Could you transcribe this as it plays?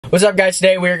What's up, guys?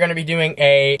 Today we're going to be doing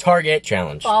a Target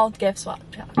challenge. Fall gift swap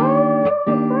challenge.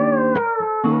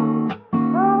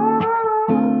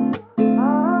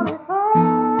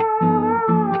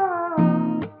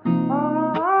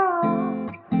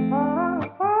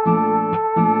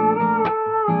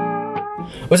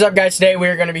 What's up, guys? Today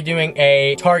we're going to be doing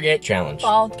a Target challenge.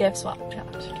 Fall gift swap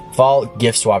challenge. Fall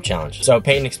gift swap challenge. So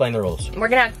Peyton, explain the rules. We're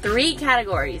gonna have 3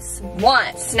 categories.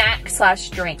 1,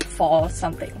 snack/drink, fall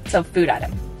something. So food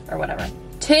item or whatever.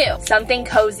 2, something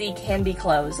cozy, can be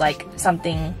clothes, like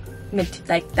something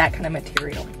like that kind of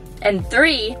material. And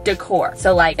 3, decor.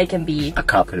 So like it can be A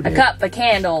cup. a cup, a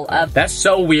candle, That's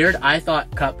so weird. I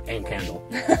thought cup and candle.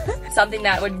 something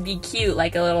that would be cute,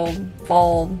 like a little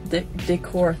fall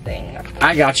decor thing.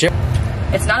 I got you.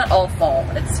 It's not at all fall.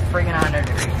 It's friggin' 100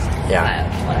 degrees. Yeah.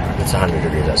 But whatever. It's 100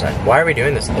 degrees outside. Why are we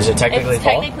doing this? Is it technically It's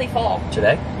fall? technically fall.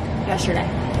 Today? Yesterday.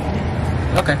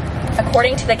 Okay.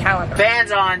 According to the calendar.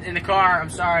 Fans on in the car. I'm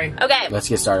sorry. Okay. Let's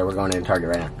get started. We're going into Target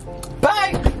right now.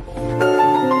 Bye!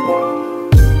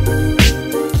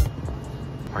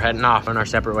 We're heading off on our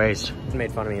separate ways. He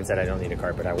made fun of me and said I don't need a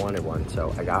cart, but I wanted one,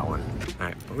 so I got one. All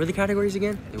right, what were the categories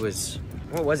again? It was,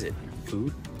 what was it?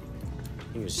 Food? I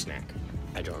think it was snack.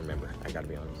 I don't remember. I gotta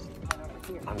be honest.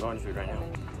 I'm going to food right now.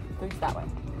 Food's that way.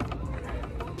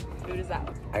 Food is that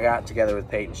way. I got together with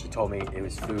Peyton. She told me it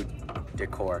was food,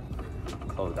 decor,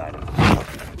 clothes items.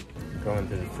 Going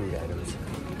through the food items.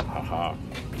 Haha.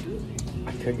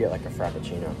 I could get like a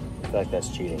Frappuccino. I feel like that's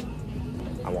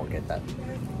cheating. I won't get that.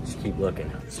 Just keep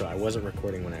looking. So I wasn't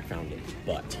recording when I found it,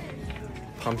 but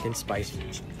pumpkin spice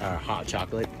hot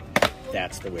chocolate,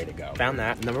 that's the way to go. Found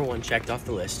that. Number 1 checked off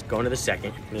the list. Going to the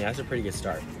second. I mean, that's a pretty good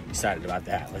start. Excited about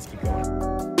that. Let's keep going.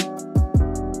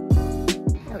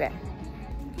 Okay,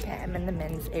 I'm in the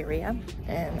men's area,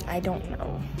 and I don't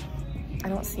know. I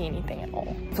don't see anything at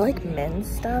all. I feel like men's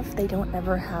stuff, they don't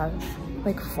ever have,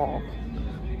 like, fall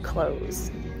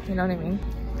clothes. You know what I mean?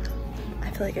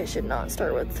 I feel like I should not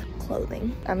start with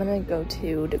clothing. I'm gonna go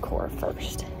to decor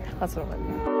first. That's what I'm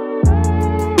gonna do.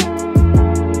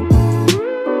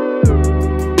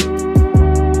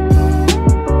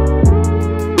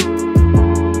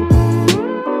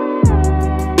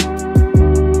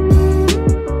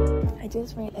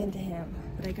 Just ran into him,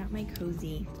 but I got my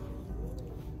cozy.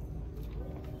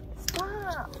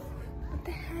 Stop! What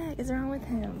the heck is wrong with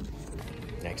him?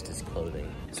 Next is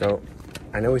clothing. So,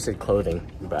 I know we said clothing,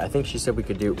 but I think she said we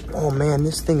could do, oh man,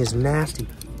 this thing is nasty.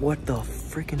 What the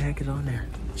freaking heck is on there?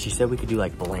 She said we could do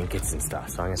like blankets and stuff,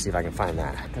 so I'm gonna see if I can find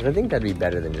that. Cause I think that'd be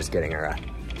better than just getting her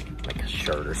like a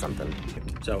shirt or something.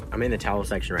 So I'm in the towel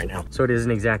section right now. So it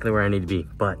isn't exactly where I need to be,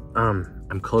 but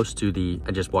I'm close to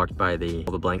I just walked by all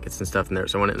the blankets and stuff in there,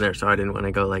 so I went in there, so I didn't want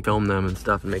to go like film them and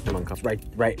stuff and make them uncomfortable.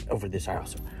 Right over this aisle,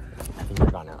 so I think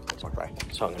we're gone now. Let's walk by.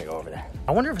 So I'm gonna go over there.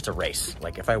 I wonder if it's a race.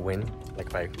 Like if I win,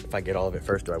 like if I get all of it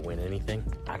first, do I win anything?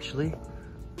 Actually,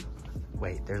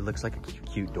 wait, there looks like a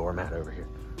cute doormat over here.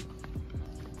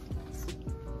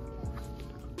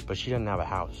 But she doesn't have a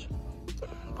house,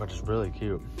 which is really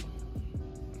cute.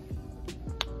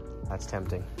 That's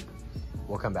tempting.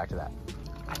 We'll come back to that.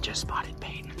 I just spotted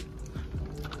Peyton.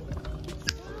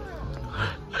 All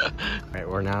right,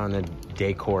 we're now in the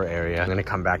decor area. I'm gonna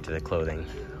come back to the clothing.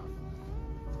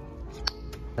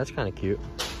 That's kind of cute.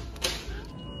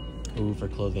 Ooh, for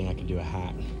clothing, I could do a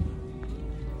hat.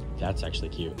 That's actually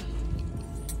cute.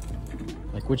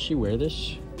 Like, would she wear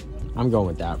this? I'm going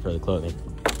with that for the clothing.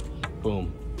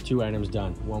 Boom. 2 items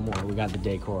done. 1 more. We got the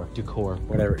decor,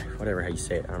 whatever how you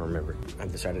say it. I don't remember. I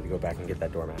decided to go back and get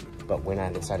that doormat. But when I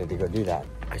decided to go do that,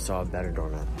 I saw a better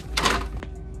doormat.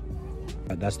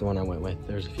 That's the one I went with.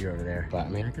 There's a few over there. But I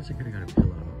mean, I guess I could have got a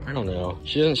pillow. I don't know.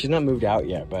 She's not moved out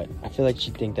yet, but I feel like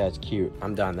she'd think that's cute.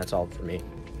 I'm done. That's all for me.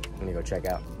 I'm gonna go check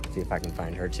out, see if I can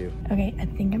find her too. Okay, I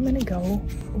think I'm gonna go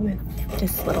with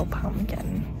this little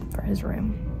pumpkin for his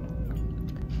room.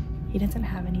 He doesn't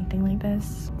have anything like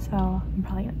this, so I'm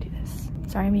probably gonna do this.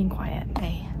 Sorry I'm being quiet.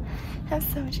 I have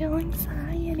social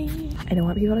anxiety. I don't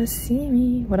want people to see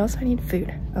me. What else do I need?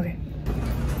 Food. Okay.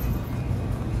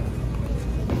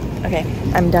 Okay,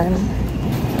 I'm done.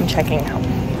 I'm checking out.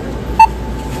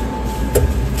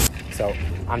 So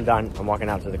I'm done. I'm walking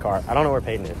out to the car. I don't know where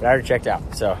Peyton is, but I already checked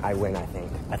out, so I win, I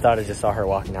think. I thought I just saw her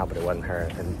walking out, but it wasn't her.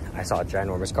 And I saw a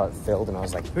ginormous cart filled, and I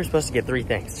was like, we were supposed to get 3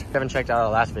 things. If you haven't checked out our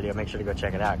last video, make sure to go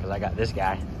check it out, because I got this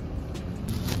guy.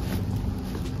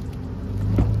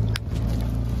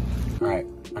 All right,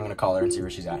 I'm gonna call her and see where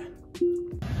she's at.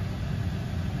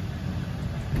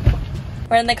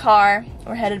 We're in the car.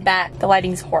 We're headed back. The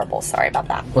lighting's horrible. Sorry about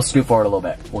that. Let's scoot forward a little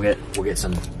bit. We'll get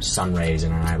some sun rays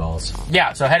in our eyeballs.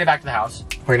 Yeah, so headed back to the house.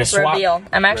 We're gonna swap. Reveal.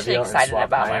 I'm actually reveal and excited swap.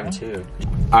 about I it. am too.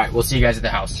 All right, we'll see you guys at the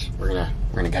house. We're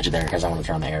gonna get you there because I want to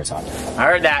turn on the air so. I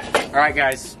heard that. All right,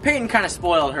 guys. Peyton kind of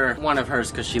spoiled one of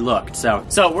hers because she looked. So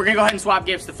we're gonna go ahead and swap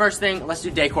gifts. The first thing, let's do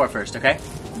decor first, okay?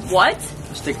 What?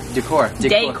 Let's decor.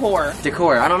 Decor.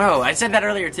 I don't know. I said that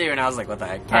earlier too, and I was like, what the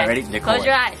heck? All right, ready? Decor. Close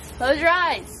your eyes. Close your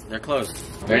eyes. They're closed.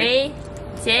 Ready?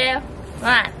 3, 2,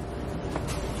 1.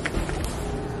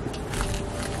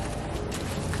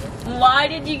 Why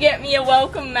did you get me a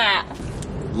welcome mat?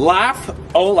 Laugh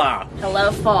Ola. Hello,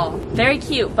 fall. Very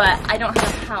cute, but I don't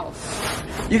have a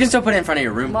house. You can still put it in front of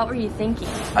your room. What were you thinking?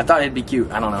 I thought it'd be cute.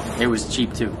 I don't know. It was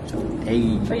cheap too. So,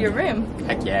 hey. For your room.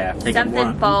 Heck yeah. Take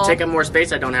up more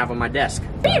space I don't have on my desk.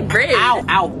 Be rude. Ow,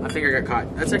 ow. My finger got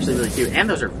caught. That's actually really cute. And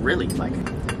those are really like.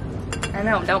 I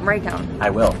know. Don't break them.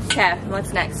 I will. Okay.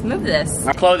 What's next? Move this.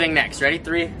 Clothing next. Ready?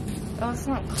 3. Oh, it's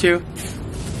not. 2.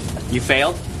 You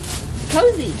failed.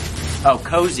 Cozy. Oh,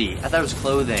 cozy. I thought it was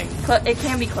clothing. It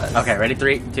can be clothes. Okay, ready?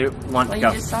 3, 2, 1, well, go.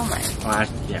 You just saw mine. Well,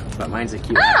 yeah, but mine's a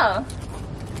cute. Oh,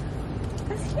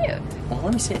 that's cute. Well,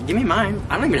 let me see it. Give me mine.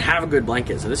 I don't even have a good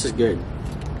blanket, so this is good.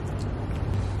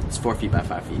 It's 4 feet by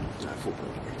 5 feet.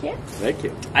 Yeah. Thank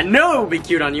you. I know it will be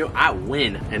cute on you. I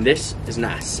win, and this is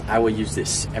nice. I will use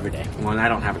this every day. Well, and I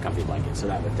don't have a comfy blanket, so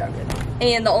that worked out good.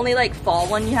 And the only like fall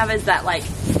one you have is that like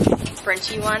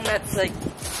Frenchy one that's like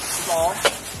small.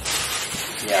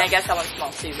 Yeah, I guess that one's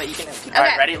small too, but you can. Okay. All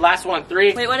right, ready? Last one.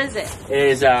 3. Wait, what is it?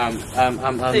 Is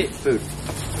food.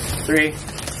 3,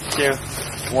 2,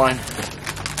 1.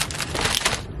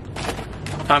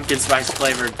 Pumpkin spice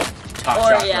flavored hot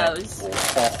Oreos.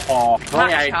 chocolate. If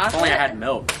only I had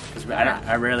milk. Because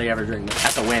I rarely ever drink milk.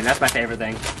 That's a win. That's my favorite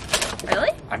thing.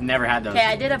 Really? I've never had those. Okay,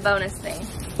 I did a bonus thing.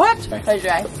 What? Close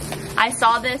your eyes. I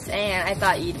saw this and I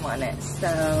thought you'd want it, so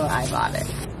I bought it.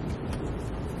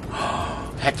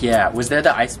 Heck yeah. Was there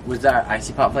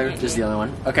icy pop flavor? This is the only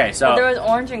one? Okay, so. Well, there was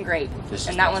orange and grape,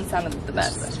 and that one sounded the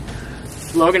best.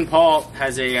 Logan Paul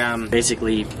has a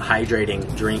basically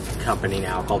hydrating drink company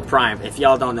now called Prime. If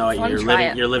y'all don't know it,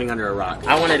 you're living under a rock.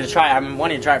 I wanted to try it. I've been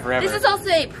wanting to try it forever. This is also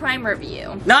a Prime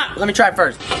review. Let me try it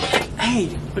first. Hey,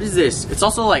 what is this? It's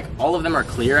also like all of them are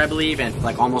clear, I believe, and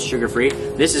like almost sugar-free.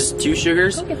 This is 2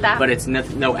 sugars, look at that. But it's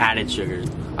no added sugars.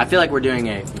 I feel like we're doing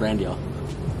a brand deal.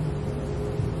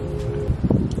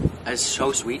 It's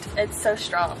so sweet. It's so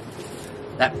strong.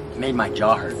 That made my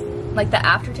jaw hurt. Like the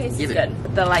aftertaste is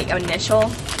good. The like initial.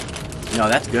 No,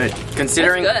 that's good.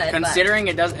 Considering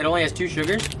it only has 2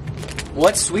 sugars.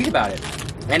 What's sweet about it?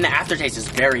 And the aftertaste is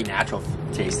very natural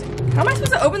tasting. How am I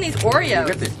supposed to open these Oreos?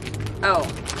 Rip it. Oh,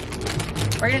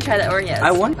 we're gonna try the Oreos.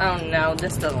 I won. Oh no,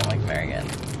 this doesn't look very good.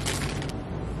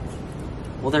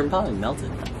 Well, they're probably melted.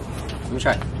 Let me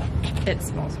try. It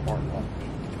smells horrible.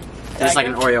 It's like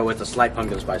an Oreo with a slight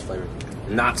pumpkin spice flavor.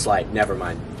 Not slight, never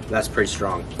mind. That's pretty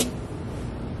strong.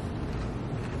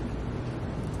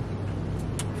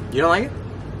 You don't like it?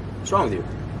 What's wrong with you?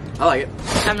 I like it.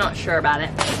 I'm not sure about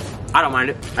it. I don't mind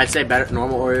it. I'd say better.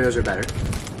 Normal Oreos are better.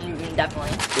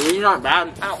 Definitely. These are not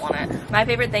bad. I don't want it. My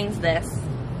favorite thing's this.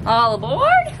 All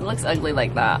aboard? It looks ugly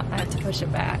like that. I have to push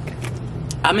it back.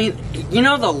 I mean, you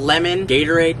know the lemon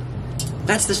Gatorade?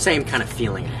 That's the same kind of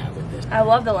feeling I have with this. I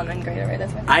love the lemon Gatorade.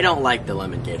 That's my favorite. I don't like the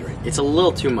lemon Gatorade. It's a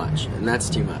little too much, and that's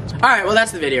too much. All right, well,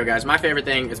 that's the video, guys. My favorite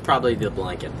thing is probably the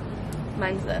blanket.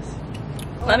 Mine's this.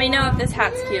 Let me know if this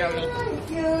hat's cute on me.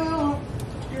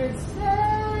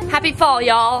 Happy fall,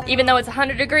 y'all. Even though it's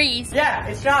 100 degrees. Yeah,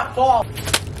 it's not fall.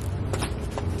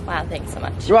 Wow, thanks so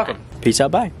much. You're welcome. Peace out,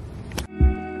 bye.